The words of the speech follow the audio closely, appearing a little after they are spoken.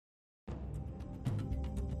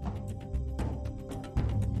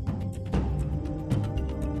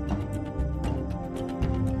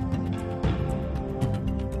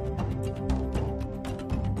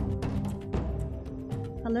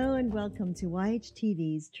Hello and welcome to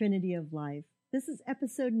YHTV's Trinity of Life. This is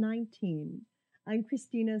episode 19. I'm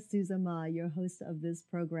Christina Suzama, your host of this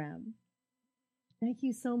program. Thank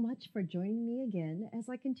you so much for joining me again as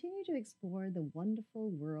I continue to explore the wonderful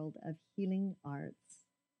world of healing arts,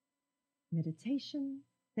 meditation,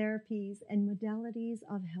 therapies, and modalities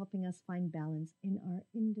of helping us find balance in our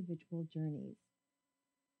individual journeys.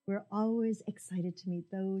 We're always excited to meet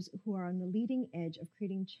those who are on the leading edge of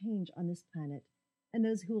creating change on this planet and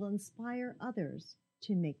those who will inspire others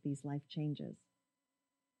to make these life changes.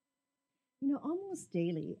 You know, almost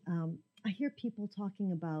daily, I hear people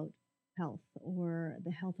talking about health or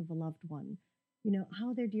the health of a loved one, you know,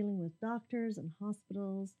 how they're dealing with doctors and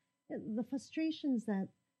hospitals, the frustrations that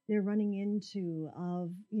they're running into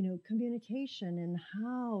of, you know, communication and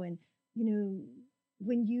how, and, you know,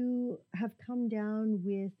 when you have come down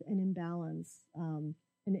with an imbalance, an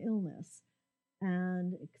illness,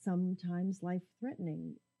 and sometimes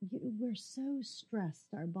life-threatening. We're so stressed.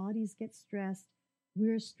 Our bodies get stressed.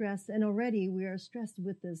 We're stressed. And already we are stressed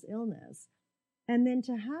with this illness. And then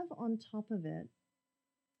to have on top of it,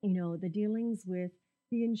 you know, the dealings with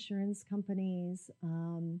the insurance companies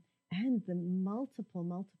and the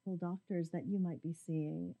multiple doctors that you might be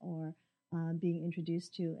seeing or being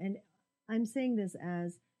introduced to. And I'm saying this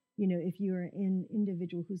as, you know, if you're an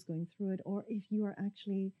individual who's going through it, or if you are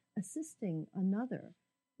actually assisting another,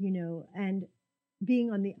 you know, and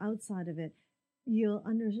being on the outside of it, you'll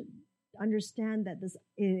understand that this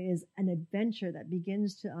is an adventure that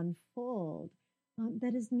begins to unfold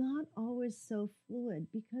that is not always so fluid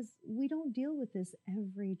because we don't deal with this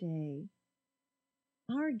every day.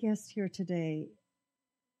 Our guest here today,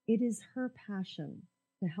 it is her passion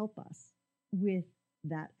to help us with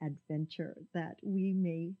that adventure that we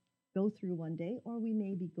may go through one day or we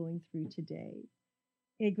may be going through today.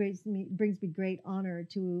 It brings me great honor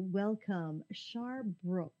to welcome Shar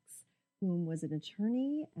Brooks, whom was an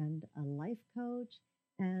attorney and a life coach,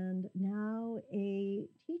 and now a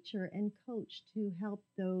teacher and coach to help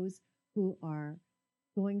those who are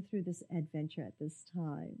going through this adventure at this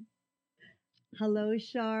time. Hello,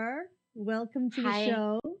 Shar. Welcome to the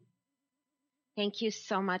show. Thank you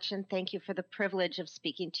so much, and thank you for the privilege of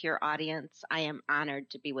speaking to your audience. I am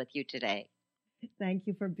honored to be with you today. Thank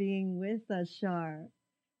you for being with us, Shar.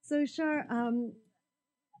 So, Shar,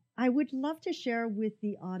 I would love to share with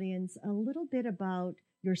the audience a little bit about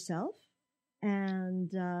yourself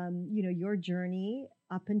and, you know, your journey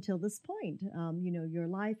up until this point, you know, your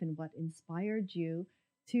life and what inspired you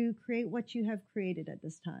to create what you have created at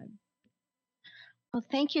this time. Well,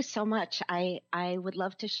 thank you so much. I would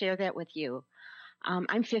love to share that with you.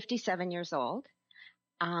 I'm 57 years old.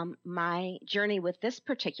 My journey with this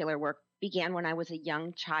particular work began when I was a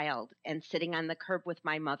young child and sitting on the curb with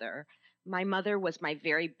my mother. My mother was my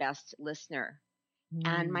very best listener.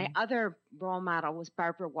 And my other role model was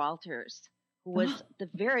Barbara Walters, who was the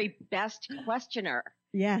very best questioner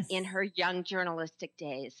in her young journalistic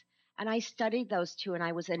days. And I studied those two, and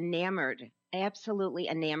I was enamored, absolutely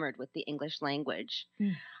enamored with the English language.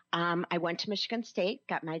 I went to Michigan State,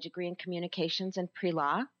 got my degree in communications and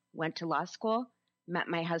pre-law, went to law school, met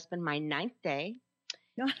my husband my 9th day,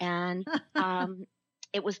 and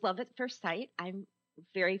it was love at first sight. I'm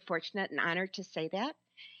very fortunate and honored to say that.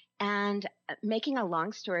 And making a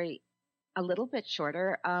long story a little bit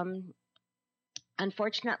shorter,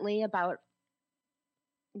 unfortunately, about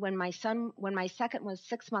when my second was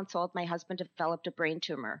 6 months old, my husband developed a brain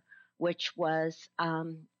tumor, which was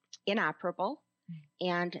inoperable.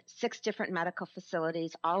 And 6 different medical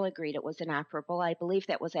facilities all agreed it was inoperable. I believe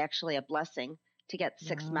that was actually a blessing to get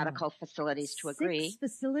 6 medical facilities to agree. 6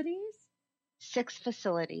 facilities? 6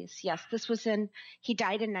 facilities. Yes, he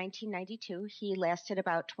died in 1992. He lasted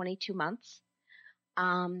about 22 months.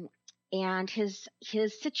 And his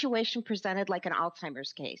situation presented like an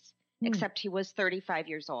Alzheimer's case, except he was 35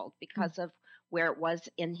 years old because of where it was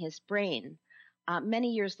in his brain.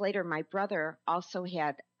 Many years later, my brother also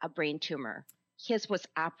had a brain tumor. His was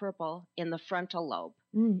operable in the frontal lobe.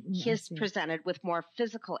 His presented with more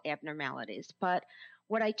physical abnormalities. But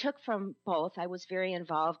what I took from both, I was very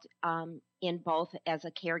involved in both as a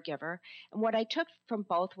caregiver. And what I took from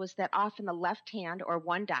both was that often the left hand or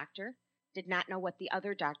one doctor did not know what the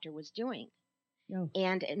other doctor was doing.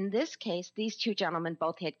 And in this case, these 2 gentlemen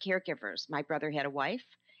both had caregivers. My brother had a wife,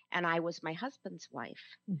 and I was my husband's wife.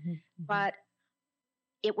 But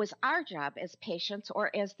it was our job as patients or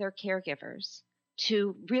as their caregivers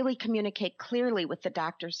to really communicate clearly with the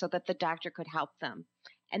doctor so that the doctor could help them.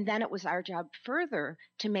 And then it was our job further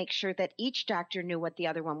to make sure that each doctor knew what the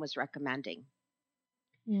other one was recommending.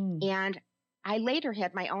 And I later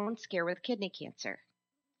had my own scare with kidney cancer.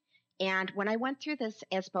 And when I went through this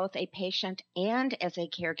as both a patient and as a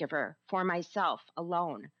caregiver for myself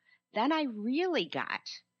alone, then I really got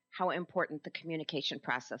how important the communication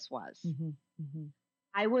process was. Mm-hmm. Mm-hmm.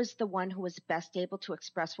 I was the one who was best able to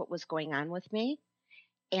express what was going on with me.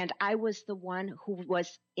 And I was the one who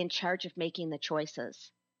was in charge of making the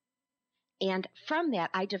choices. And from that,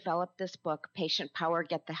 I developed this book, Patient Power,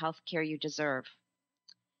 Get the Healthcare You Deserve.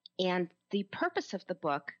 And the purpose of the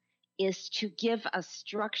book is to give a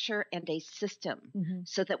structure and a system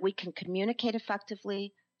so that we can communicate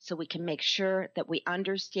effectively, so we can make sure that we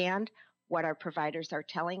understand what our providers are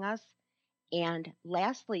telling us, and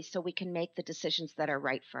lastly, so we can make the decisions that are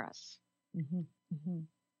right for us. Mm-hmm. Mm-hmm.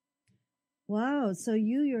 Wow. So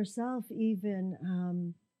you yourself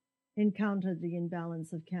even encountered the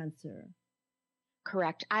imbalance of cancer.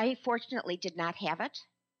 Correct. I fortunately did not have it,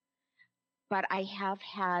 but I have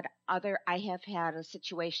had a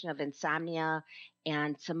situation of insomnia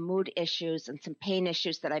and some mood issues and some pain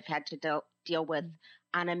issues that I've had to deal with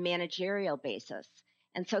on a managerial basis.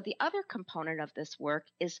 And so the other component of this work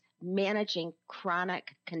is managing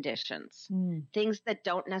chronic conditions, things that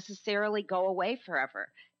don't necessarily go away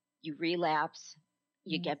forever. You relapse,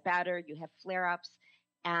 you get better, you have flare-ups.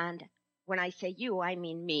 And when I say you, I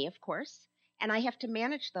mean me, of course. And I have to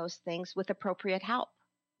manage those things with appropriate help.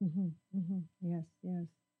 Mm-hmm. Mm-hmm. Yes, yes.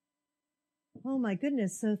 Oh my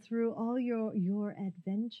goodness. So through all your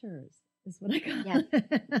adventures is what I call it.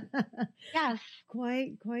 Yes.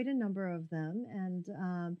 Quite a number of them.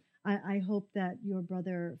 And I hope that your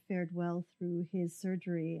brother fared well through his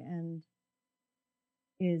surgery and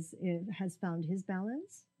has found his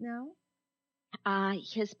balance now.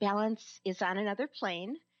 His balance is on another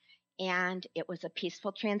plane. And it was a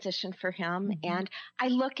peaceful transition for him. And I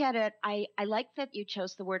look at it, I like that you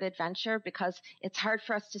chose the word adventure because it's hard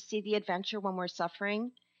for us to see the adventure when we're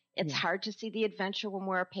suffering. It's hard to see the adventure when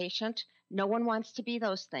we're a patient. No one wants to be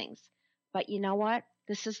those things. But you know what?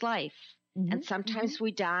 This is life. And sometimes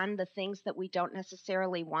we don the things that we don't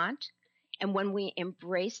necessarily want. And when we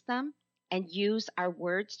embrace them and use our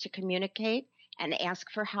words to communicate and ask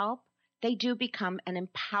for help, they do become an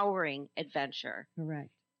empowering adventure. Correct.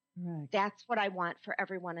 Right. That's what I want for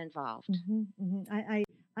everyone involved.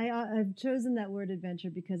 I've chosen that word adventure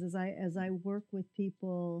because as I work with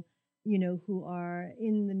people, who are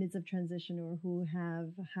in the midst of transition or who have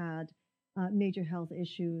had major health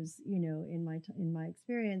issues, in my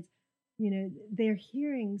experience, they're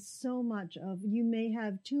hearing so much of you may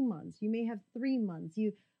have 2 months, you may have 3 months,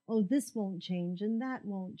 this won't change and that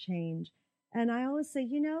won't change. And I always say,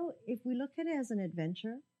 if we look at it as an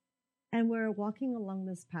adventure, and we're walking along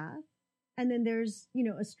this path, and then there's,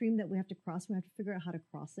 a stream that we have to cross. We have to figure out how to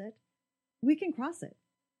cross it. We can cross it.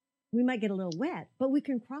 We might get a little wet, but we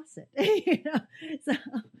can cross it. So,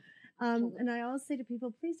 and I always say to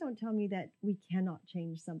people, please don't tell me that we cannot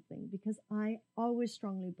change something, because I always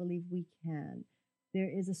strongly believe we can. There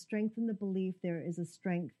is a strength in the belief. There is a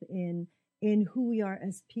strength in who we are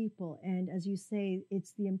as people. And as you say,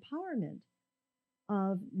 it's the empowerment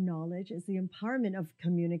of knowledge, is the empowerment of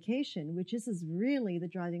communication, which is really the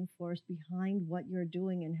driving force behind what you're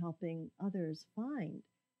doing and helping others find.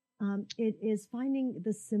 It is finding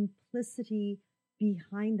the simplicity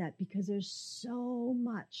behind that, because there's so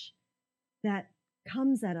much that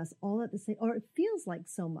comes at us all at the same, or it feels like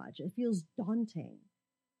so much. It feels daunting.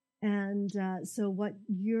 And so what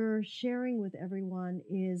you're sharing with everyone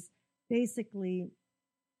is basically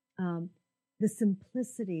the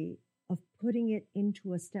simplicity of putting it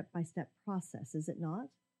into a step-by-step process, is it not?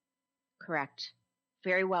 Correct.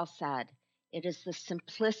 Very well said. It is the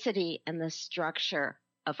simplicity and the structure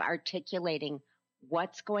of articulating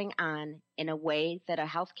what's going on in a way that a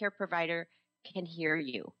healthcare provider can hear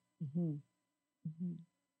you.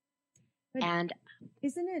 But and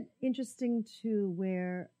isn't it interesting too,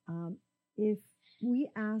 where if we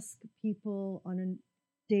ask people on a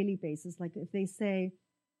daily basis, like if they say,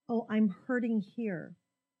 oh, I'm hurting here,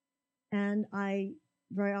 and I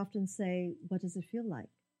very often say, what does it feel like?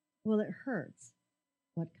 Well, it hurts.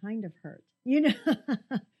 What kind of hurt?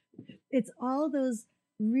 It's all those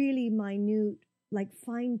really minute, like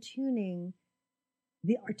fine-tuning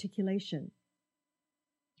the articulation.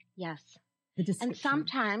 Yes. The description. And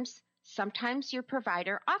sometimes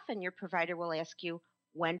often your provider will ask you,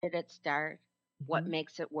 when did it start? What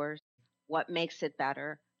makes it worse? What makes it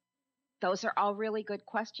better? Those are all really good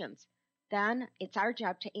questions. Then it's our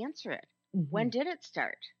job to answer it. When did it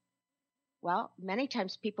start? Well, many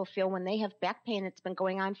times people feel when they have back pain, it's been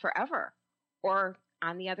going on forever. Or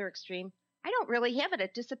on the other extreme, I don't really have it.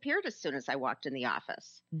 It disappeared as soon as I walked in the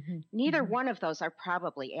office. Neither one of those are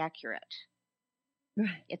probably accurate.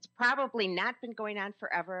 Right. It's probably not been going on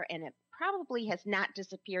forever, and it probably has not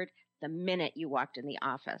disappeared the minute you walked in the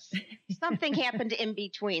office. Something happened in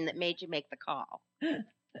between that made you make the call.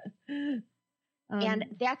 And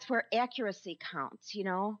that's where accuracy counts,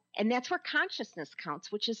 and that's where consciousness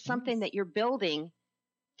counts, which is something that you're building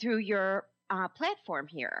through your platform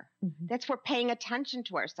here. Mm-hmm. That's where paying attention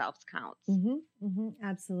to ourselves counts. Mm-hmm. Mm-hmm.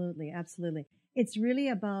 Absolutely. Absolutely. It's really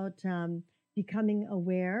about becoming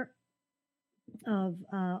aware of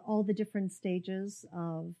all the different stages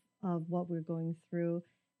of what we're going through.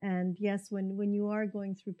 And yes, when you are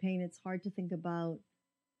going through pain, it's hard to think about,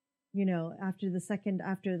 after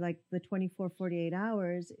like the 24, 48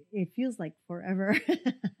 hours, it feels like forever.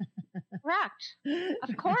 Correct.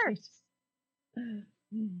 Of course.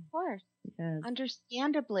 Of course. Yes.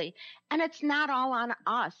 Understandably. And it's not all on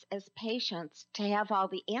us as patients to have all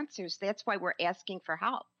the answers. That's why we're asking for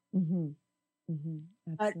help. Mm-hmm. Mm-hmm.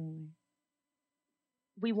 Absolutely. But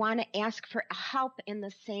we want to ask for help in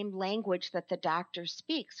the same language that the doctor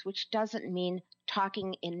speaks, which doesn't mean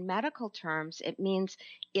talking in medical terms. It means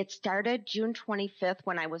it started June 25th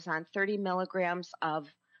when I was on 30 milligrams of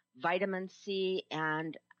vitamin C.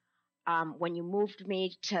 And when you moved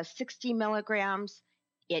me to 60 milligrams,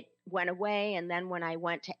 it went away. And then when I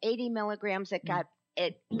went to 80 milligrams,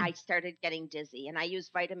 I started getting dizzy. And I use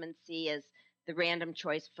vitamin C as the random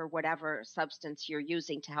choice for whatever substance you're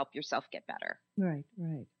using to help yourself get better. Right.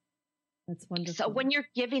 That's wonderful. So when you're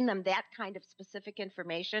giving them that kind of specific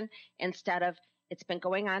information, instead of it's been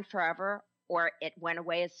going on forever or it went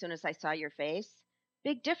away as soon as I saw your face,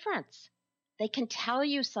 big difference. They can tell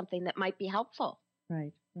you something that might be helpful.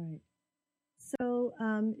 Right. So,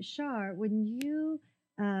 Shar, when you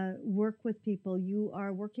work with people, you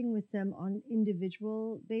are working with them on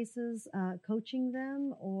individual basis, coaching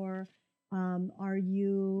them, or are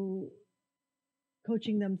you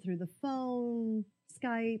coaching them through the phone,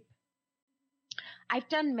 Skype? I've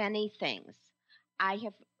done many things. I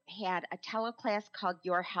have had a teleclass called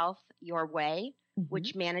Your Health, Your Way,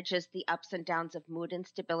 which manages the ups and downs of mood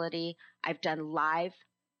instability. I've done live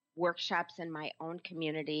workshops in my own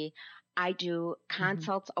community. I do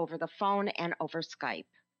consults over the phone and over Skype.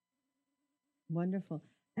 Wonderful.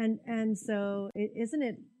 And so isn't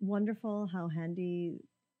it wonderful how handy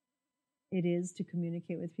it is to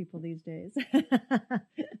communicate with people these days?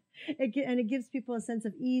 It gives people a sense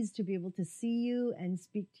of ease to be able to see you and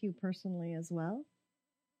speak to you personally as well.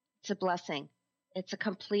 It's a blessing. It's a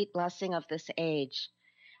complete blessing of this age.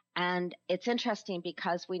 And it's interesting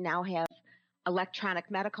because we now have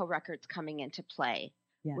electronic medical records coming into play,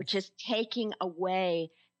 which is taking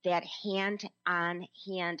away that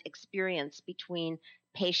hand-on-hand experience between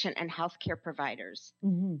patient and healthcare providers.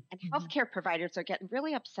 And healthcare providers are getting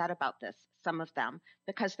really upset about this, some of them,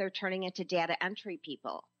 because they're turning into data entry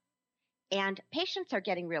people. And patients are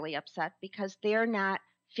getting really upset because they're not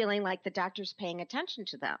feeling like the doctor's paying attention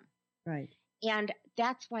to them. Right. And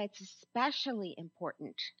that's why it's especially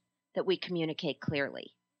important that we communicate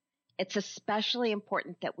clearly. It's especially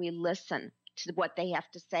important that we listen to what they have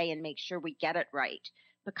to say and make sure we get it right,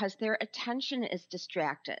 because their attention is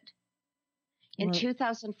distracted. In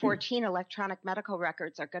 2014, electronic medical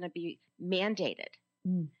records are going to be mandated.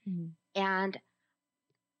 And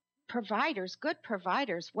providers, good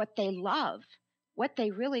providers, what they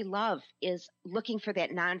really love is looking for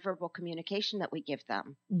that nonverbal communication that we give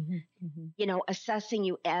them, assessing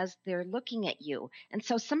you as they're looking at you. And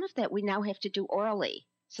so some of that we now have to do orally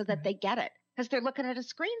so that they get it, because they're looking at a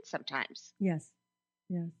screen sometimes. Yes.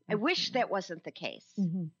 I wish that wasn't the case.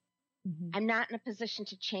 I'm not in a position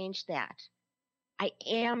to change that. I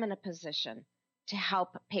am in a position to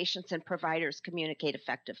help patients and providers communicate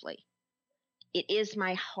effectively. It is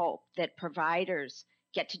my hope that providers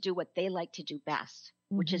get to do what they like to do best,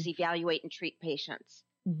 which is evaluate and treat patients,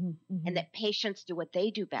 and that patients do what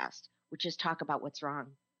they do best, which is talk about what's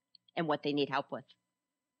wrong and what they need help with.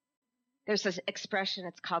 There's this expression,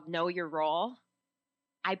 it's called know your role.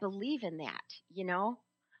 I believe in that,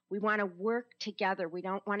 We want to work together. We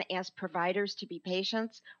don't want to ask providers to be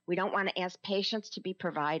patients. We don't want to ask patients to be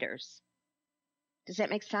providers. Does that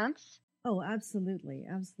make sense? Oh, absolutely.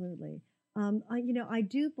 Absolutely. I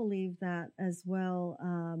do believe that as well,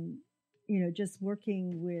 just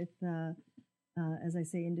working with, as I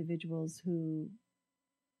say, individuals who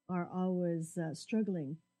are always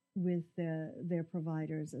struggling with their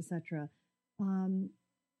providers, etc.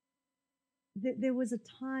 There was a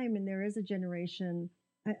time, and there is a generation,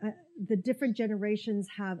 the different generations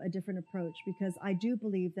have a different approach, because I do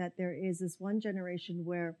believe that there is this one generation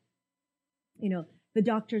where, the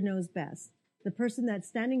doctor knows best. The person that's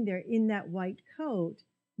standing there in that white coat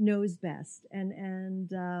knows best. And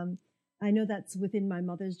I know that's within my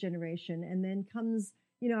mother's generation. And then comes,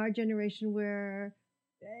 our generation where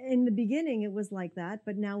in the beginning it was like that,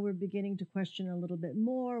 but now we're beginning to question a little bit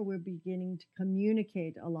more. We're beginning to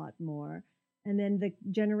communicate a lot more. And then the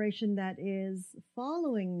generation that is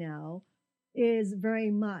following now is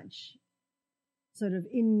very much sort of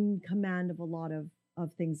in command of a lot of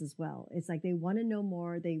things as well. It's like they want to know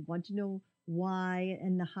more. They want to know why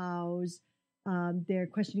and the hows. They're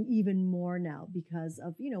questioning even more now because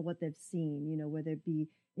of, what they've seen, whether it be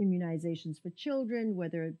immunizations for children,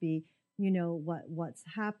 whether it be, what's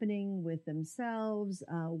happening with themselves,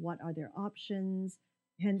 what are their options.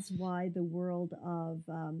 Hence why the world of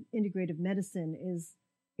integrative medicine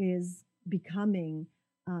is becoming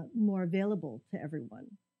more available to everyone.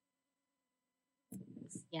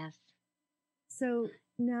 Yes. So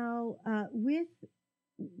now, with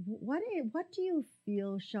what do you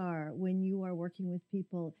feel, Shar, when you are working with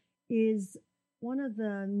people is one of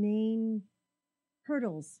the main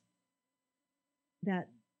hurdles that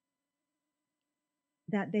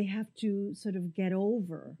they have to sort of get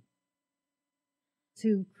over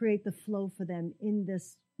to create the flow for them in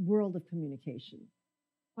this world of communication?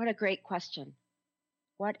 What a great question.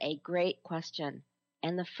 What a great question.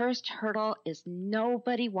 And the first hurdle is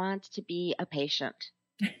nobody wants to be a patient.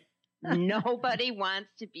 Nobody wants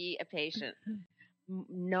to be a patient.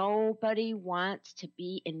 Nobody wants to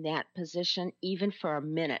be in that position, even for a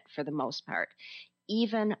minute, for the most part.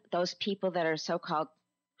 Even those people that are so-called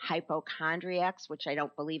hypochondriacs, which I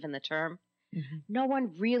don't believe in the term, mm-hmm. No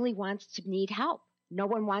one really wants to need help. No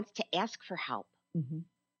one wants to ask for help. Mm-hmm.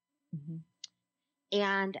 Mm-hmm.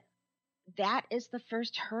 And that is the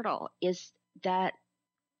first hurdle, is that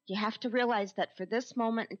you have to realize that for this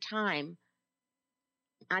moment in time,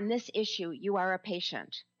 on this issue, you are a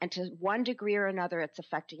patient. And to one degree or another, it's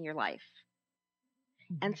affecting your life.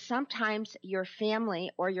 Mm-hmm. And sometimes your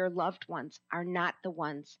family or your loved ones are not the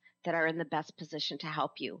ones that are in the best position to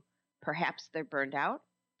help you. Perhaps they're burned out.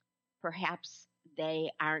 Perhaps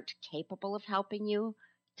they aren't capable of helping you,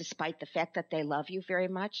 despite the fact that they love you very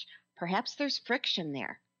much. Perhaps there's friction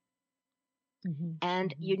there. Mm-hmm.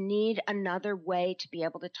 And mm-hmm. you need another way to be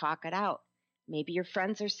able to talk it out. Maybe your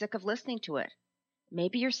friends are sick of listening to it.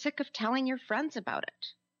 Maybe you're sick of telling your friends about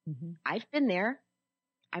it. Mm-hmm. I've been there.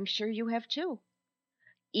 I'm sure you have too.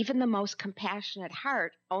 Even the most compassionate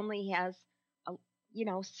heart only has,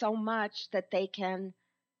 so much that they can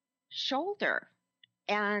shoulder.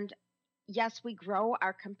 And yes, we grow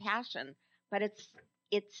our compassion, but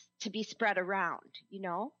it's to be spread around,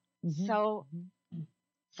 Mm-hmm. So mm-hmm.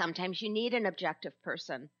 sometimes you need an objective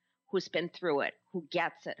person who's been through it, who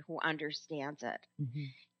gets it, who understands it.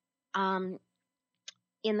 Mm-hmm.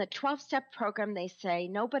 In the 12-step program, they say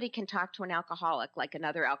nobody can talk to an alcoholic like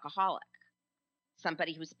another alcoholic,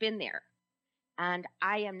 somebody who's been there. And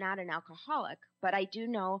I am not an alcoholic, but I do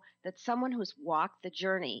know that someone who's walked the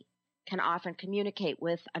journey can often communicate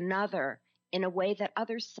with another in a way that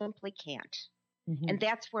others simply can't. Mm-hmm. And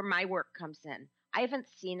that's where my work comes in. I haven't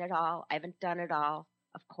seen it all. I haven't done it all.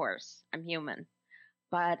 Of course, I'm human.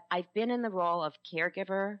 But I've been in the role of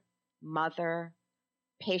caregiver, mother,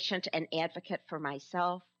 patient and advocate for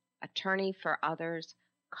myself, attorney for others,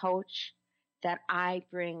 coach, that I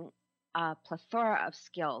bring a plethora of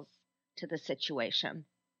skills to the situation,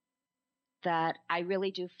 that I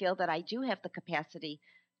really do feel that I do have the capacity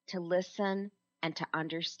to listen and to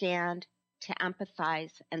understand, to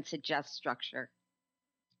empathize and suggest structure.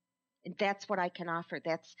 And that's what I can offer.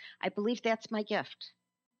 I believe that's my gift.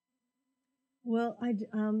 Well, I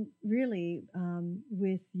really,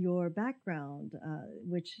 with your background,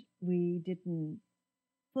 which we didn't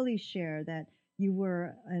fully share, that you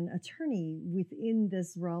were an attorney within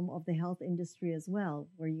this realm of the health industry as well,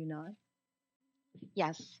 were you not?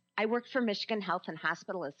 Yes. I worked for Michigan Health and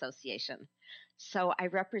Hospital Association. So I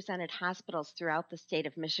represented hospitals throughout the state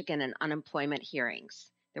of Michigan in unemployment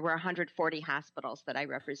hearings. There were 140 hospitals that I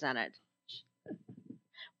represented.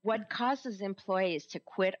 What causes employees to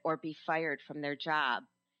quit or be fired from their job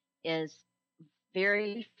is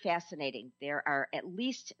very fascinating. There are at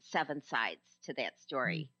least 7 sides to that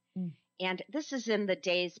story. Mm-hmm. And this is in the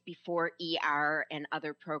days before ER and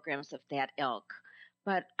other programs of that ilk.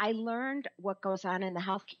 But I learned what goes on in the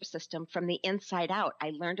healthcare system from the inside out.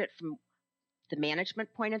 I learned it from the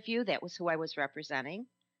management point of view. That was who I was representing.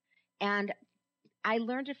 And I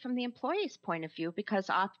learned it from the employee's point of view because,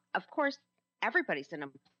 of course, everybody's an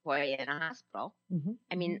employee in a hospital. Mm-hmm.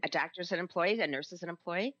 I mean, a doctor's an employee, a nurse is an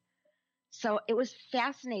employee. So it was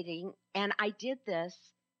fascinating. And I did this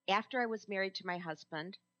after I was married to my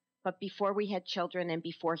husband, but before we had children and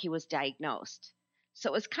before he was diagnosed. So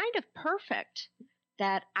it was kind of perfect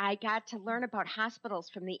that I got to learn about hospitals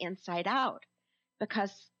from the inside out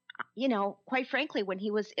because, quite frankly, when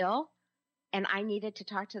he was ill and I needed to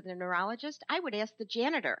talk to the neurologist, I would ask the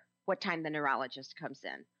janitor what time the neurologist comes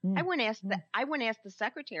in. I wouldn't ask the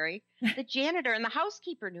secretary. The janitor and the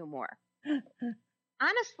housekeeper knew more.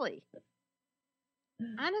 Honestly,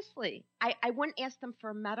 I wouldn't ask them for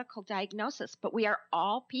a medical diagnosis, but we are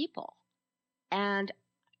all people. And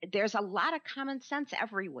there's a lot of common sense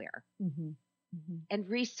everywhere and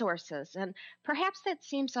resources. And perhaps that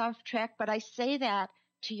seems off track, but I say that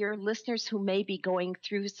to your listeners who may be going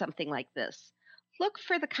through something like this. Look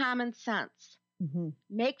for the common sense.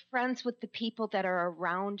 Make friends with the people that are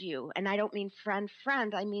around you. And I don't mean friend.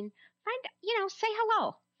 I mean, say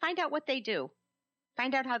hello. Find out what they do.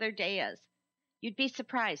 Find out how their day is. You'd be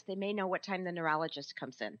surprised. They may know what time the neurologist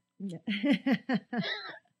comes in. Yeah.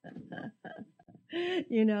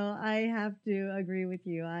 I have to agree with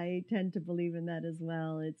you. I tend to believe in that as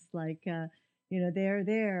well. It's like, they're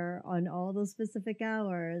there on all those specific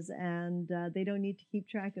hours and they don't need to keep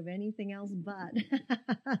track of anything else but.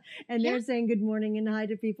 And they're saying good morning and hi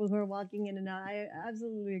to people who are walking in and out. I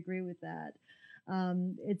absolutely agree with that.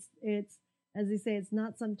 It's, as they say, it's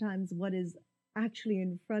not sometimes what is actually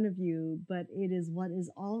in front of you, but it is what is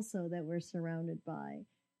also that we're surrounded by.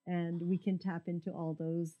 And we can tap into all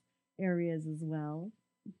those areas as well.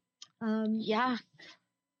 Yeah,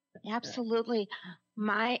 absolutely.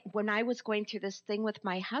 When I was going through this thing with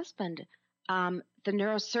my husband, the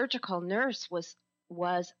neurosurgical nurse was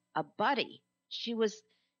a buddy. She was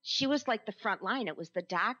like the front line. It was the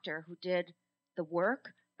doctor who did the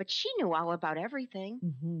work, but she knew all about everything.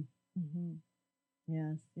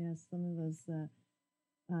 Yes. Some of those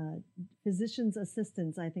physician's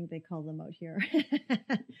assistants, I think they call them out here.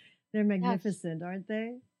 They're magnificent, aren't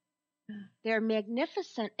they? They're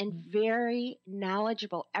magnificent and very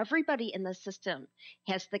knowledgeable. Everybody in the system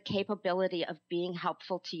has the capability of being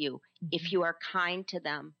helpful to you if you are kind to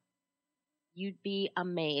them. You'd be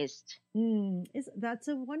amazed. That's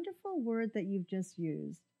a wonderful word that you've just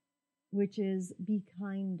used, which is be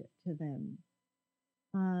kind to them.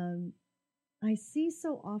 I see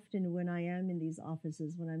so often when I am in these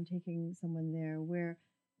offices, when I'm taking someone there, where,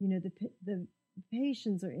 the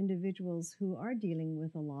patients or individuals who are dealing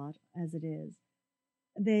with a lot as it is,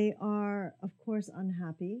 they are, of course,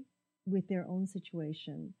 unhappy with their own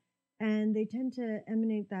situation. And they tend to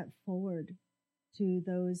emanate that forward to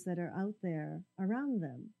those that are out there around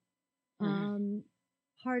them.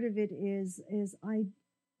 Part of it is I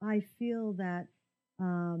feel that,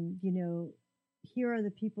 here are the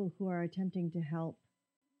people who are attempting to help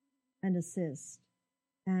and assist.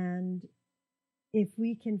 And if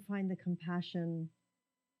we can find the compassion,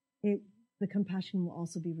 the compassion will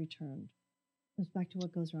also be returned. It goes back to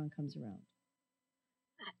what goes around comes around.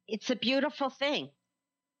 It's a beautiful thing.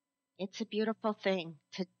 It's a beautiful thing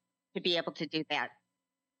to be able to do that.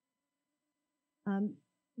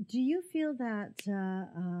 Do you feel that,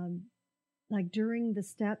 like during the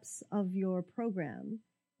steps of your program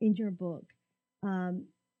in your book,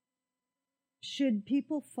 should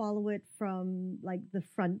people follow it from like the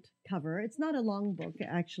front cover? It's not a long book,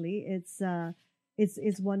 actually. It's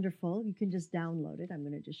wonderful. You can just download it. I'm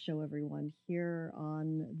going to just show everyone here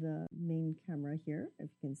on the main camera here, if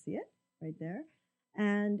you can see it right there.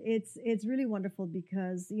 And it's really wonderful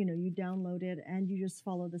because, you download it and you just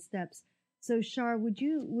follow the steps. So Shar, would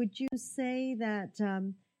you say that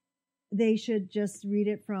they should just read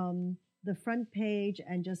it from the front page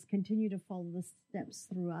and just continue to follow the steps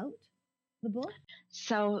throughout the book?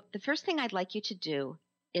 So the first thing I'd like you to do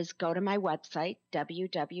is go to my website,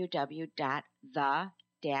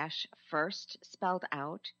 www.the-first spelled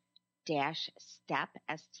out -step,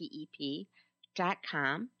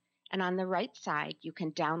 STEP.com. And on the right side, you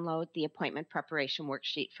can download the appointment preparation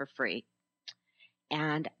worksheet for free.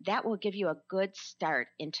 And that will give you a good start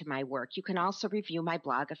into my work. You can also review my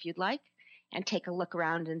blog if you'd like and take a look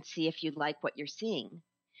around and see if you like what you're seeing.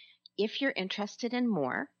 If you're interested in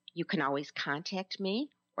more, you can always contact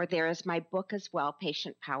me, or there is my book as well,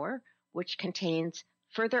 Patient Power, which contains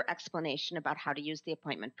further explanation about how to use the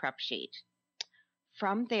appointment prep sheet.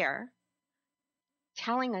 From there,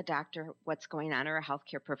 telling a doctor what's going on or a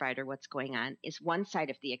healthcare provider what's going on is one side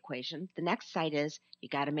of the equation. The next side is you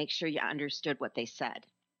got to make sure you understood what they said.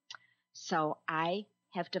 So I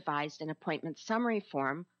have devised an appointment summary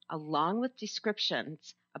form along with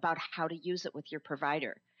descriptions about how to use it with your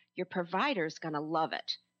provider. Your provider is going to love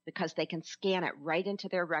it because they can scan it right into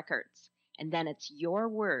their records. And then it's your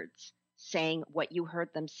words saying what you heard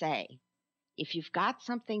them say. If you've got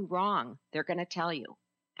something wrong, they're going to tell you.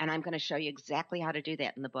 And I'm going to show you exactly how to do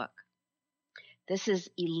that in the book. This is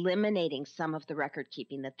eliminating some of the record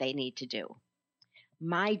keeping that they need to do.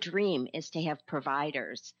 My dream is to have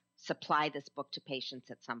providers supply this book to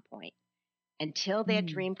patients at some point. Until that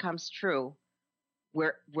dream comes true,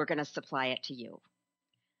 we're going to supply it to you.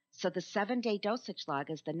 So the 7-day dosage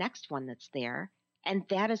log is the next one that's there. And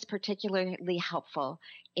that is particularly helpful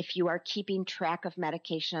if you are keeping track of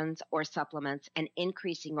medications or supplements and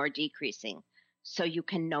increasing or decreasing, so you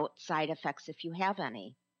can note side effects if you have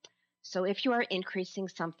any. So if you are increasing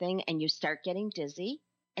something and you start getting dizzy,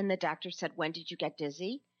 and the doctor said, when did you get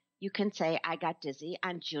dizzy? You can say, I got dizzy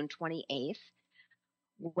on June 28th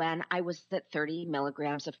when I was at 30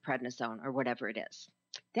 milligrams of prednisone or whatever it is.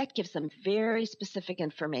 That gives them very specific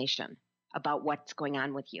information about what's going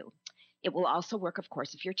on with you. It will also work, of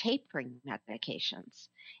course, if you're tapering medications.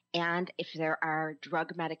 And if there are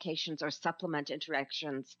drug medications or supplement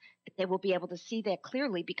interactions, they will be able to see that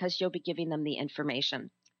clearly because you'll be giving them the information.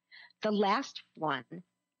 The last one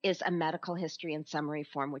is a medical history and summary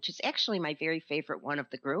form, which is actually my very favorite one of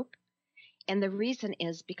the group. And the reason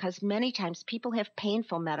is because many times people have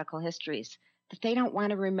painful medical histories that they don't want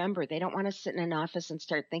to remember. They don't want to sit in an office and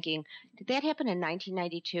start thinking, did that happen in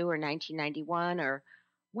 1992 or 1991? Or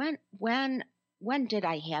when did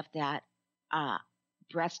I have that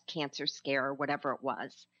breast cancer scare or whatever it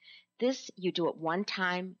was? This, you do it one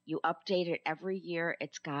time, you update it every year.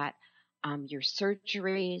 It's got your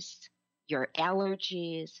surgeries, your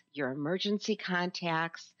allergies, your emergency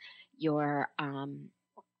contacts, your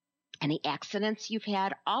any accidents you've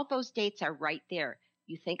had. All those dates are right there.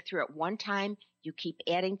 You think through it one time, you keep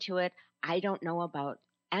adding to it. I don't know about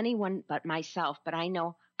anyone but myself, but I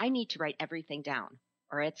know I need to write everything down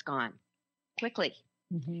or it's gone quickly.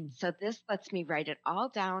 Mm-hmm. So this lets me write it all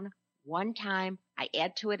down one time. I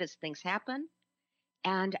add to it as things happen,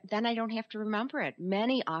 and then I don't have to remember it.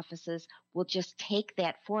 Many offices will just take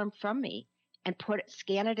that form from me and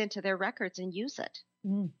scan it into their records and use it.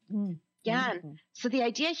 Mm-hmm. Again, mm-hmm. So the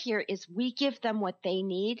idea here is we give them what they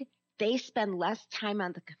need. They spend less time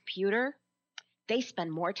on the computer. They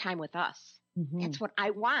spend more time with us. Mm-hmm. That's what I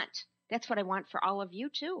want. That's what I want for all of you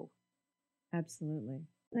too. Absolutely.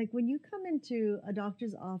 Like when you come into a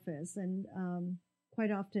doctor's office, and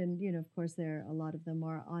quite often, of course, a lot of them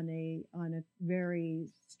are on a very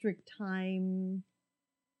strict time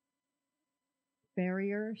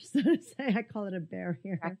barrier, so to say. I call it a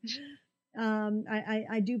barrier.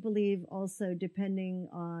 I do believe also, depending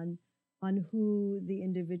on who the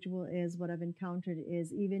individual is, what I've encountered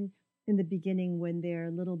is even in the beginning when they're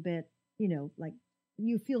a little bit, like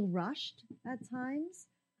you feel rushed at times.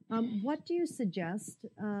 What do you suggest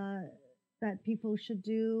that people should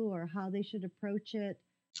do or how they should approach it?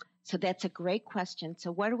 So that's a great question.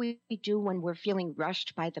 So what do we do when we're feeling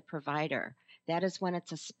rushed by the provider? That is when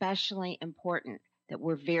it's especially important that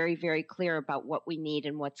we're very, very clear about what we need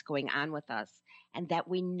and what's going on with us, and that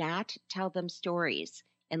we not tell them stories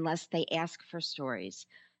unless they ask for stories.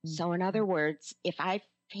 Mm-hmm. So in other words, if I've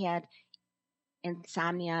had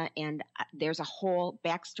insomnia and there's a whole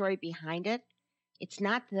backstory behind it, it's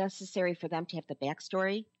not necessary for them to have the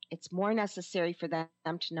backstory. It's more necessary for them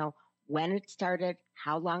to know when it started,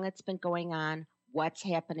 how long it's been going on, what's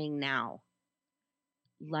happening now.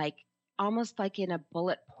 Almost like in a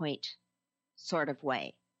bullet point sort of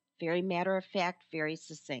way. Very matter of fact, very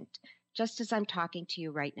succinct, just as I'm talking to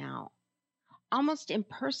you right now. Almost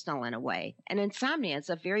impersonal in a way. And insomnia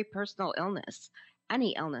is a very personal illness.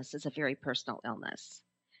 Any illness is a very personal illness.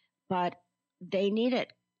 But they need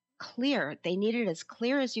it clear. They need it as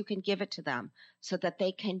clear as you can give it to them so that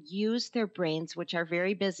they can use their brains, which are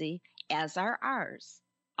very busy, as are ours.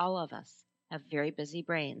 All of us have very busy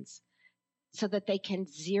brains, so that they can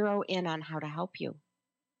zero in on how to help you.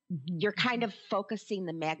 Mm-hmm. You're kind of focusing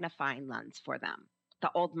the magnifying lens for them.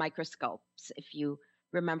 The old microscopes, if you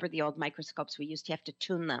remember the old microscopes, we used to have to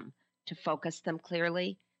tune them to focus them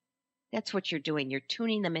clearly. That's what you're doing. You're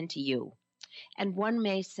tuning them into you. And one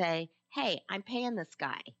may say, hey, I'm paying this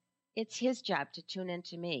guy. It's his job to tune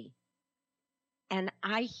into me. And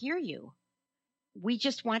I hear you. We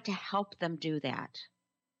just want to help them do that.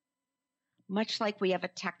 Much like we have a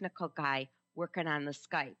technical guy working on the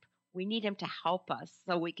Skype. We need him to help us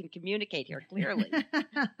so we can communicate here clearly.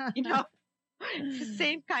 It's the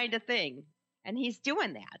same kind of thing. And he's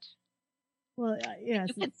doing that. Well, yes.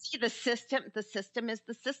 You can see the system. The system is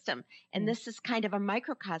the system. And this is kind of a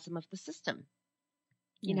microcosm of the system.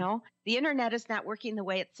 The internet is not working the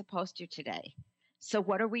way it's supposed to today. So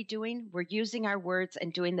what are we doing? We're using our words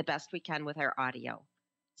and doing the best we can with our audio.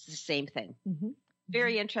 It's the same thing. Mm-hmm.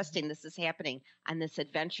 Very interesting this is happening on this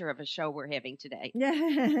adventure of a show we're having today.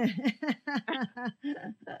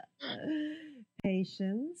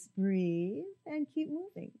 Patience, breathe, and keep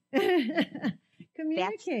moving.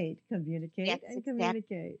 Communicate, and communicate.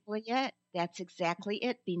 That's exactly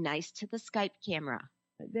it. Be nice to the Skype camera.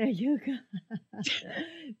 There you go.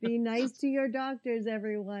 Be nice to your doctors,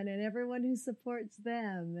 everyone, and everyone who supports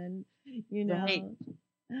them. And, Right.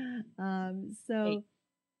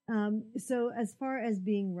 So as far as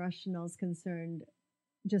being rational is concerned,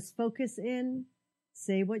 just focus in,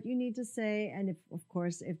 say what you need to say. And if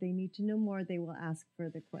they need to know more, they will ask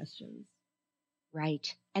further questions.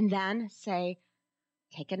 Right. And then say,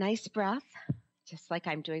 take a nice breath, just like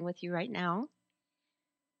I'm doing with you right now,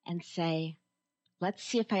 and say, let's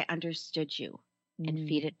see if I understood you, and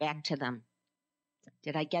feed it back to them.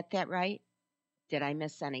 Did I get that right? Did I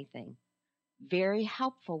miss anything? Very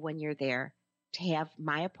helpful when you're there to have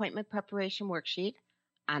my appointment preparation worksheet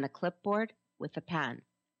on a clipboard with a pen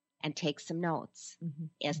and take some notes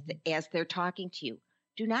as they're talking to you.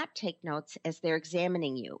 Do not take notes as they're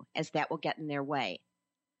examining you, as that will get in their way.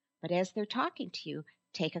 But as they're talking to you,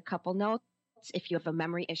 take a couple notes. If you have a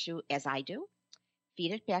memory issue, as I do,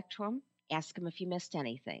 feed it back to them. Ask them if you missed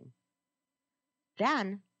anything.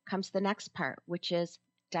 Then comes the next part, which is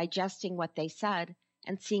digesting what they said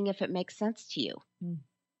and seeing if it makes sense to you.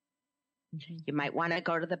 You might want to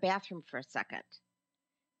go to the bathroom for a second.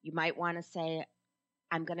 You might want to say,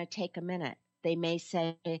 I'm going to take a minute. They may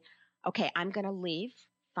say, okay, I'm going to leave.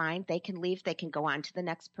 Fine. They can leave. They can go on to the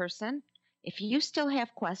next person. If you still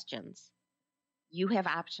have questions, you have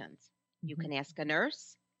options. You can ask a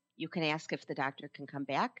nurse. You can ask if the doctor can come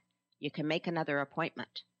back. You can make another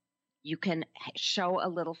appointment. You can show a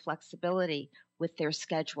little flexibility with their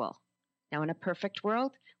schedule. Now, in a perfect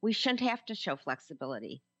world, we shouldn't have to show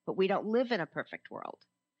flexibility, but we don't live in a perfect world.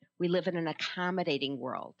 We live in an accommodating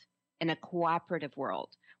world, in a cooperative world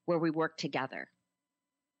where we work together.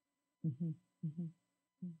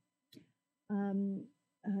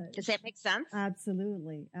 Does that make sense?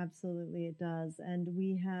 Absolutely. Absolutely, it does. And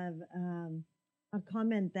we have a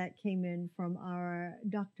comment that came in from our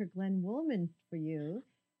Dr. Glenn Woolman for you.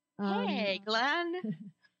 Hey, Glenn.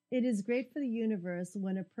 It is great for the universe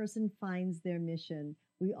when a person finds their mission.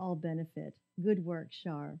 We all benefit. Good work,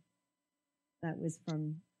 Shar. That was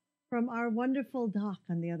from our wonderful doc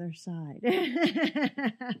on the other side.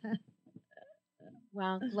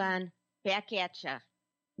 Well, Glenn, back at you.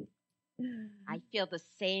 I feel the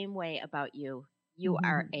same way about you. You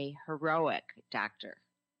are a heroic doctor.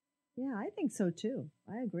 Yeah, I think so too.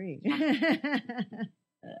 I agree.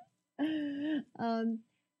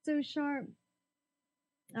 So, Shar,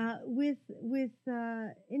 with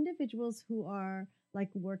individuals who are like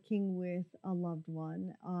working with a loved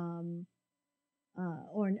one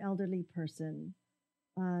or an elderly person,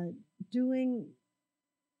 doing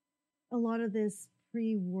a lot of this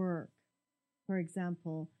pre-work, for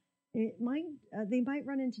example, they might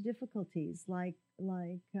run into difficulties like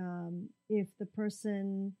if the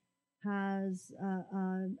person has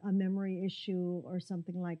a memory issue or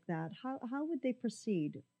something like that. How would they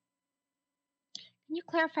proceed? Can you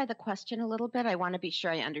clarify the question a little bit? I want to be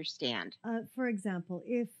sure I understand. For example,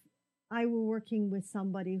 if I were working with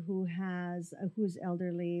somebody who's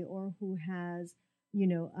elderly or who has,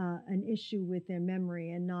 an issue with their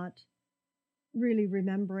memory and not really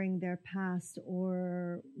remembering their past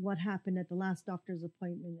or what happened at the last doctor's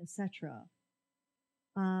appointment, etc.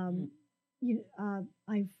 I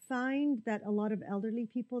find that a lot of elderly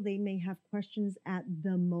people, they may have questions at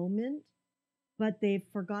the moment, but they've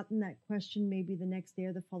forgotten that question maybe the next day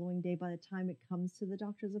or the following day by the time it comes to the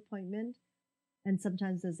doctor's appointment. And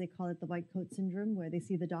sometimes, as they call it, the white coat syndrome, where they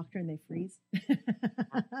see the doctor and they freeze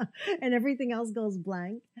and everything else goes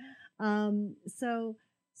blank. So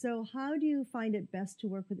how do you find it best to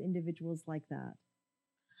work with individuals like that?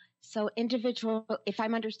 So if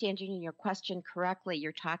I'm understanding your question correctly,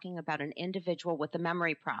 you're talking about an individual with a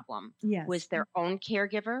memory problem. Yes. Who is their own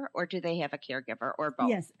caregiver, or do they have a caregiver, or both?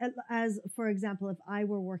 Yes. As, for example, if I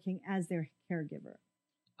were working as their caregiver.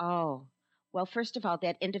 Oh, well, first of all,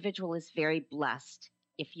 that individual is very blessed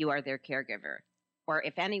if you are their caregiver, or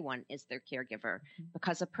if anyone is their caregiver,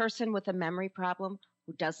 because a person with a memory problem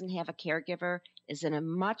who doesn't have a caregiver is in a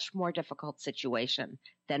much more difficult situation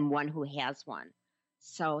than one who has one.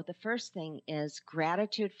 So the first thing is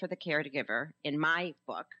gratitude for the caregiver in my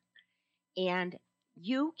book. And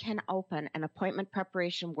you can open an appointment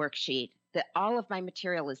preparation worksheet that all of my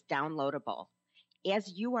material is downloadable.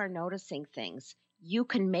 As you are noticing things, you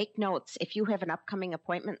can make notes. If you have an upcoming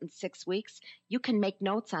appointment in 6 weeks, you can make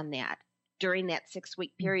notes on that during that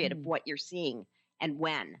 6-week period of what you're seeing and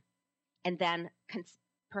when, and then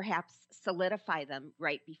perhaps solidify them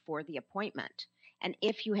right before the appointment. And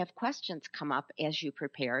if you have questions come up as you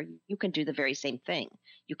prepare, you can do the very same thing.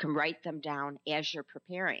 You can write them down as you're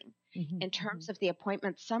preparing. Mm-hmm. In terms of the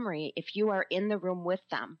appointment summary, if you are in the room with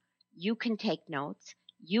them, you can take notes,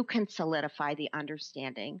 you can solidify the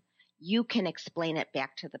understanding, you can explain it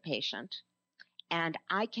back to the patient, and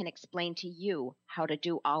I can explain to you how to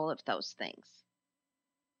do all of those things.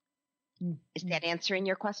 Mm-hmm. Is that answering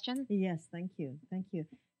your question? Yes, thank you. Thank you.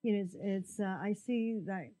 You know, it's I see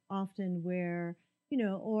that often where, you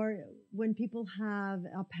know, or when people have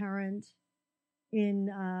a parent in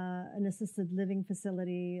an assisted living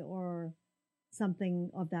facility or something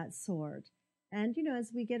of that sort. And, you know,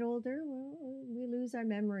 as we get older, we lose our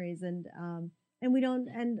memories and we don't,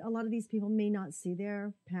 and a lot of these people may not see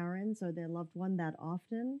their parents or their loved one that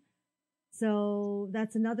often. So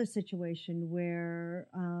that's another situation where,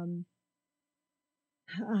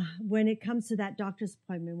 when it comes to that doctor's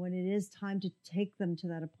appointment, when it is time to take them to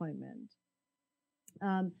that appointment,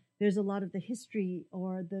 there's a lot of the history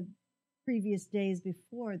or the previous days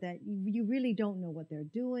before that you really don't know what they're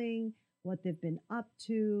doing, what they've been up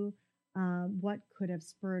to, what could have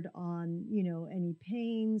spurred on, you know, any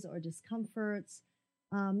pains or discomforts.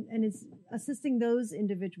 And it's assisting those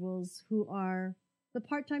individuals who are the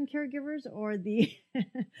part-time caregivers or the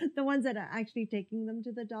the ones that are actually taking them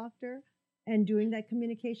to the doctor and doing that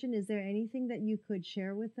communication. Is there anything that you could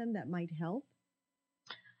share with them that might help?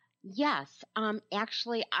 Yes.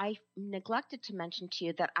 Actually, I neglected to mention to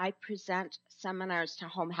you that I present seminars to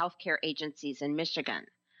home health care agencies in Michigan,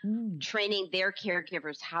 training their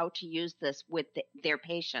caregivers how to use this with their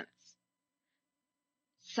patients.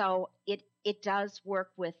 So it does work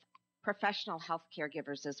with professional health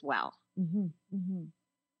caregivers as well. Mm-hmm, mm-hmm,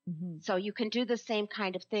 mm-hmm. So you can do the same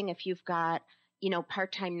kind of thing if you've got, you know,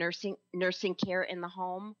 part-time nursing care in the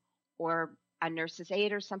home or a nurse's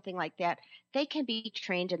aide or something like that. They can be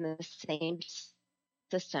trained in the same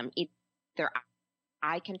system. Either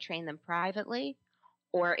I can train them privately,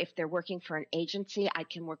 or if they're working for an agency, I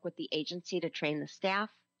can work with the agency to train the staff.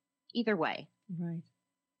 Either way. Right.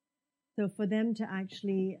 So for them to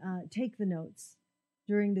actually take the notes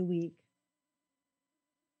during the week.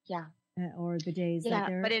 Yeah. Or the days that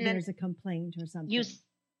there's a complaint or something.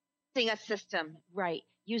 Using a system, right.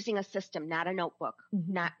 Using a system, not a notebook,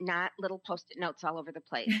 mm-hmm. not little Post-it notes all over the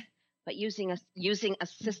place, but using a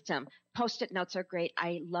system. Post-it notes are great.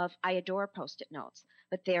 I adore Post-it notes,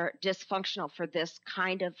 but they're dysfunctional for this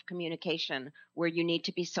kind of communication where you need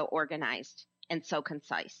to be so organized and so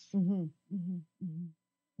concise. Mm-hmm. Mm-hmm. Mm-hmm.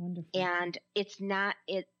 Wonderful. And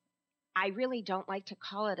I really don't like to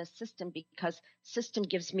call it a system because system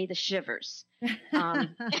gives me the shivers.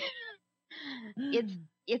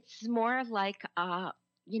 It's more like,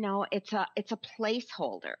 you know, it's a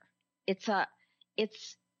placeholder. It's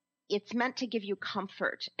meant to give you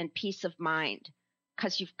comfort and peace of mind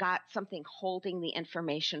because you've got something holding the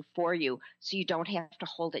information for you, so you don't have to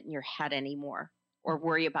hold it in your head anymore or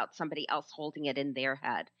worry about somebody else holding it in their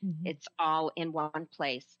head. Mm-hmm. It's all in one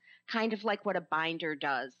place, kind of like what a binder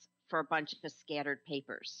does for a bunch of scattered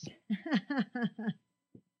papers.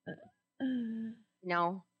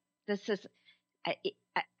 No, this is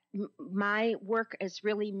my work is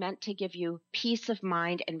really meant to give you peace of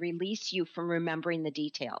mind and release you from remembering the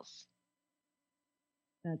details.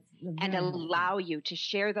 And allow you to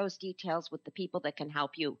share those details with the people that can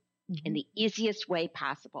help you mm-hmm. in the easiest way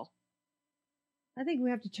possible. I think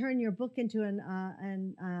we have to turn your book into an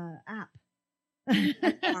app.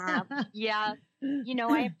 An app. Yeah. You know,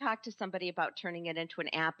 I have talked to somebody about turning it into an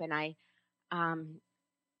app, and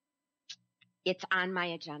it's on my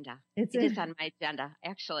agenda. It is on my agenda,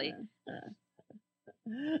 actually.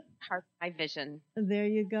 Part of my vision. There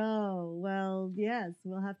you go. Well, yes,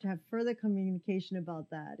 we'll have to have further communication about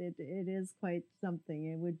that. It is quite something.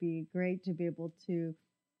 It would be great to be able to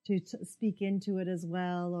speak into it as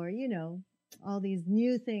well, or, you know, all these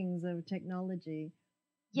new things of technology.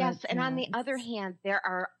 Yes, but, and on the other hand, there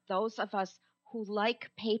are those of us who like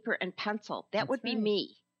paper and pencil. That would be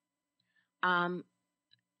me. And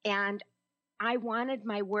I wanted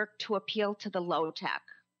my work to appeal to the low tech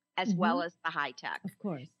as mm-hmm. well as the high tech. Of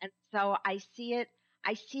course. And so I see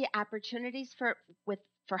opportunities for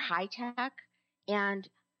high tech, and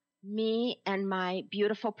me and my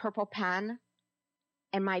beautiful purple pen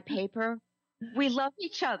and my paper, we love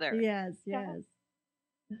each other. Yes.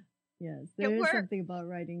 Yes, there is something about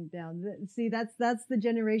writing down. See, that's the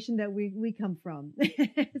generation that we come from.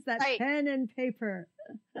 It's that right. Pen and paper.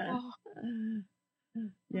 Oh.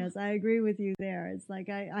 Yes, I agree with you there. It's like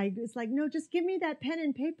it's like, no, just give me that pen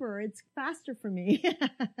and paper. It's faster for me.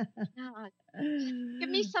 Give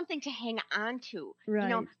me something to hang on to. Right. You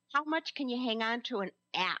know, how much can you hang on to an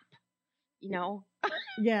app? You know,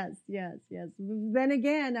 Yes, yes, yes. Then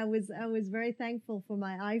again, I was very thankful for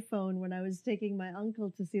my iPhone when I was taking my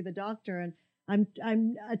uncle to see the doctor, and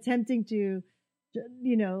I'm attempting to,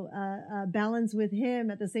 balance with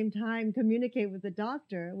him at the same time, communicate with the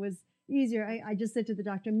doctor. It was easier. I just said to the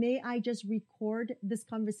doctor, "May I just record this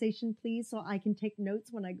conversation, please, so I can take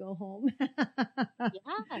notes when I go home?"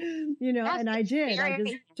 Yes. Yes, And I it's did. I very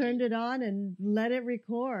just turned handy. it on and let it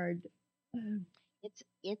record.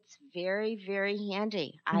 It's very, very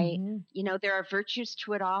handy. Hmm. There are virtues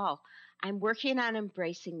to it all. I'm working on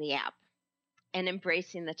embracing the app and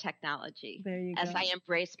embracing the technology There you as I go.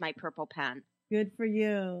 embrace my purple pen, Good for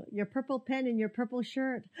you. Your purple pen and your purple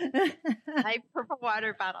shirt. my purple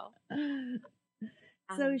water bottle.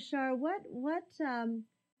 So, Um, Shar, what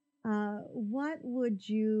would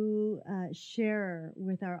you share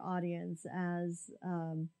with our audience as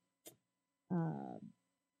uh,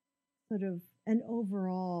 sort of an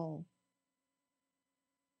overall?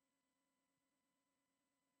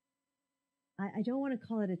 I don't want to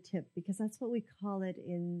call it a tip because that's what we call it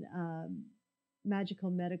in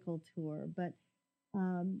Magical Medical Tour, but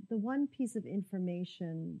the one piece of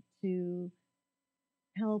information to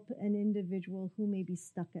help an individual who may be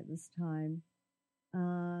stuck at this time,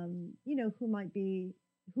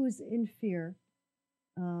 who's in fear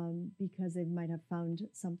because they might have found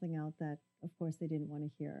something out that, of course, they didn't want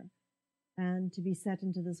to hear, and to be set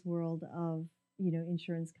into this world of,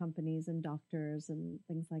 insurance companies and doctors and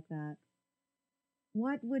things like that.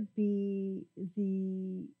 What would be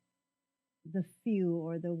the few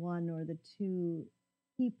or the one or the two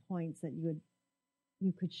key points that you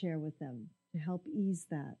could share with them to help ease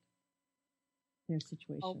their o-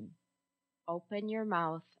 situation? Open your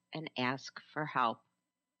mouth and ask for help.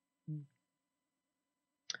 Mm.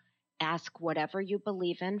 Ask whatever you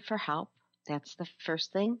believe in for help. That's the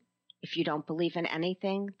first thing. If you don't believe in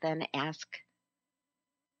anything, then ask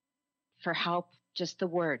for help. Just the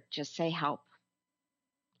word, just say help.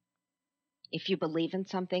 If you believe in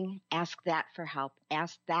something, ask that for help.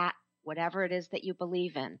 Ask that, whatever it is that you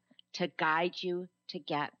believe in, to guide you to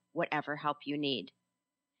get whatever help you need.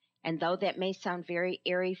 And though that may sound very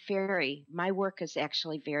airy fairy, my work is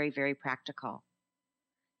actually very, very practical.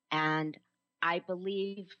 And I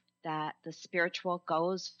believe that the spiritual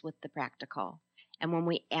goes with the practical. And when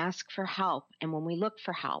we ask for help and when we look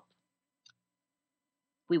for help,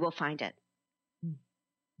 we will find it.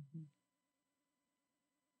 Mm-hmm.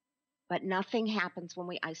 But nothing happens when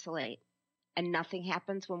we isolate, and nothing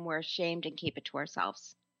happens when we're ashamed and keep it to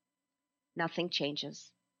ourselves. Nothing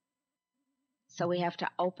changes. So we have to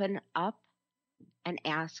open up and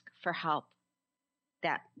ask for help.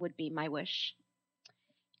 That would be my wish.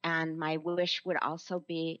 And my wish would also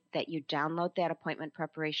be that you download that appointment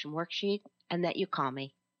preparation worksheet and that you call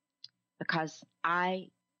me, because I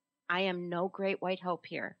am no great white hope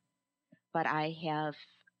here, but I have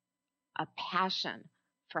a passion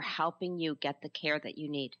for helping you get the care that you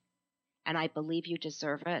need. And I believe you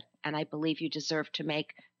deserve it. And I believe you deserve to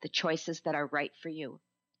make the choices that are right for you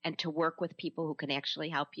and to work with people who can actually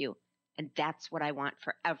help you. And that's what I want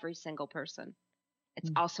for every single person. It's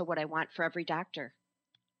also what I want for every doctor.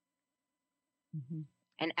 Mm-hmm.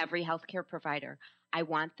 And every healthcare provider. I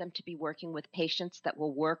want them to be working with patients that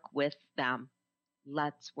will work with them.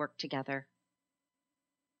 Let's work together.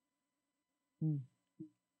 Mm.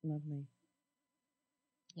 Lovely.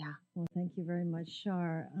 Yeah. Well, thank you very much,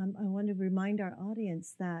 Shar. I want to remind our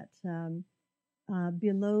audience that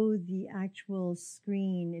below the actual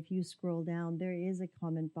screen, if you scroll down, there is a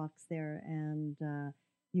comment box there, and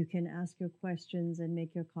you can ask your questions and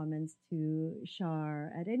make your comments to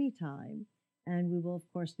Shar at any time. And we will, of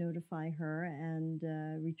course, notify her and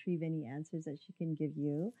retrieve any answers that she can give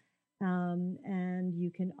you. And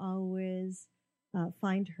you can always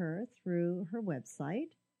find her through her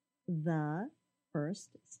website, The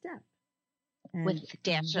First Step. And with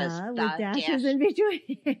dashes. with dashes in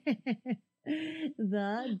between.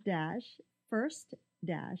 The first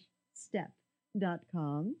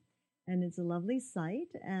step.com. And it's a lovely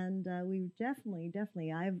site. And we definitely,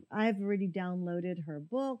 I've already downloaded her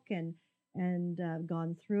book and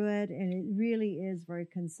gone through it. And it really is very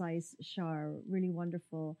concise, Shar, really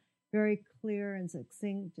wonderful, very clear and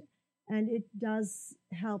succinct. And it does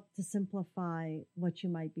help to simplify what you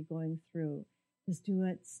might be going through. Just do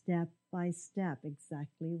it step by step,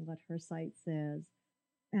 exactly what her site says.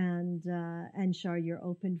 And Shar, you're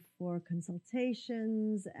open for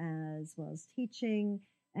consultations as well as teaching.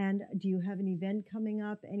 And do you have an event coming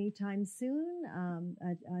up anytime soon?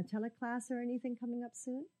 A teleclass or anything coming up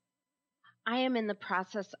soon? I am in the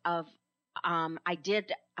process of, I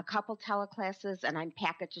did a couple teleclasses and I'm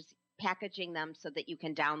packaging them so that you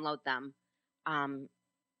can download them.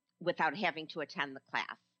 without having to attend the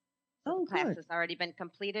class. So Oh, the class good. has already been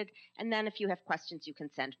completed. And then if you have questions, you can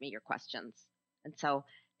send me your questions. And so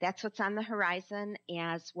that's what's on the horizon,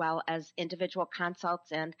 as well as individual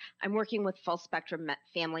consults. And I'm working with Full Spectrum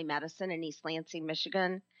Family Medicine in East Lansing,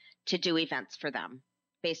 Michigan, to do events for them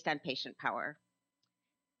based on patient power.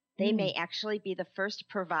 They may actually be the first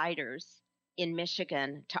providers in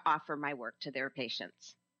Michigan to offer my work to their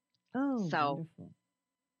patients. Oh, wonderful.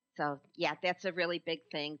 So yeah, that's a really big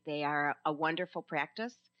thing. They are a wonderful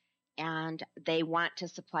practice, and they want to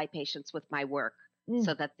supply patients with my work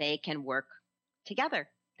so that they can work together.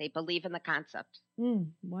 They believe in the concept.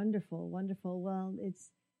 Wonderful, wonderful. Well,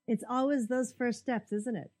 it's always those first steps,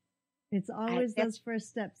 isn't it? It's always those first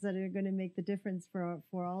steps that are going to make the difference for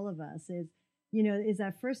all of us. Is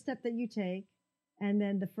that first step that you take, and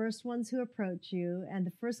then the first ones who approach you, and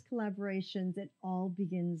the first collaborations. It all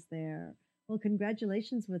begins there. Well,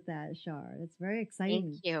 congratulations with that, Shar. It's very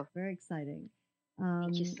exciting. Thank you. Very exciting.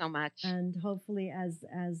 Thank you so much. And hopefully, as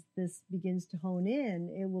this begins to hone in,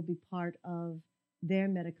 it will be part of their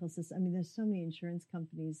medical system. I mean, there's so many insurance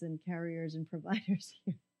companies and carriers and providers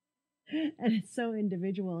here, and it's so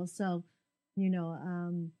individual. So, we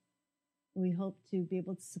hope to be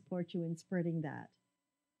able to support you in spreading that.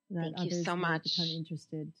 Thank others you so will much. become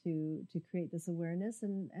interested to create this awareness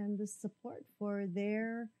and the support for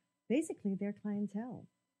basically their clientele.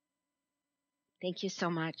 Thank you so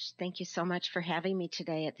much. Thank you so much for having me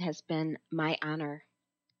today. It has been my honor.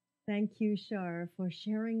 Thank you, Shar, for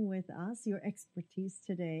sharing with us your expertise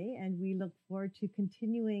today. And we look forward to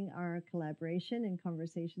continuing our collaboration and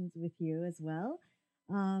conversations with you as well.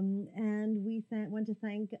 And we want to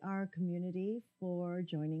thank our community for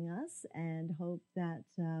joining us, and hope that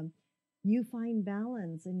you find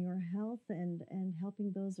balance in your health and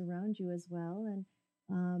helping those around you as well. And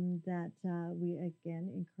that we again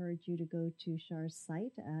encourage you to go to Shar's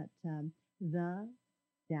site at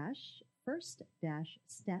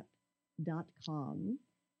the-first-step.com.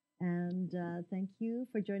 And thank you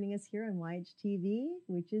for joining us here on YHTV,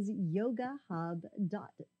 which is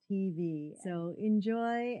yogahub.tv. So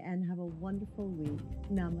enjoy and have a wonderful week.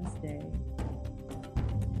 Namaste.